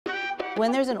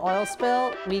When there's an oil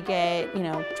spill, we get,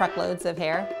 truckloads of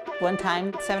hair. One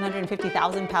time,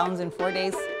 750,000 pounds in 4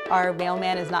 days. Our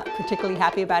mailman is not particularly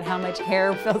happy about how much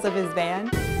hair fills up his van.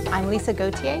 I'm Lisa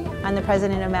Gauthier. I'm the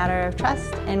president of Matter of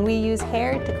Trust, and we use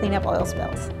hair to clean up oil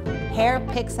spills. Hair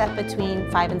picks up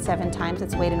between 5 and 7 times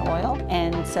its weight in oil,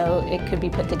 and so it could be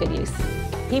put to good use.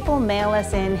 People mail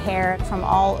us in hair from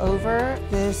all over.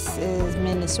 This is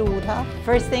Minnesota.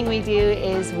 First thing we do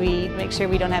is we make sure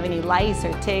we don't have any lice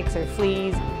or ticks or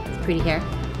fleas. It's pretty hair.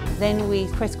 Then we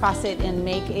crisscross it and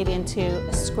make it into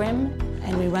a scrim,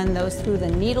 and we run those through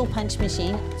the needle punch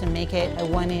machine to make it a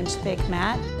 1-inch thick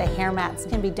mat. The hair mats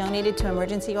can be donated to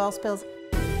emergency oil spills.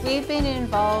 We've been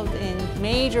involved in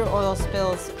major oil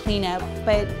spills cleanup,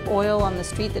 but oil on the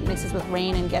street that mixes with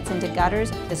rain and gets into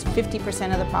gutters is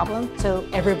 50% of the problem, so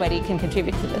everybody can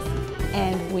contribute to this.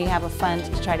 And we have a fund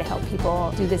to try to help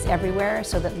people do this everywhere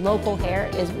so that local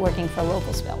hair is working for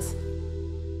local spills.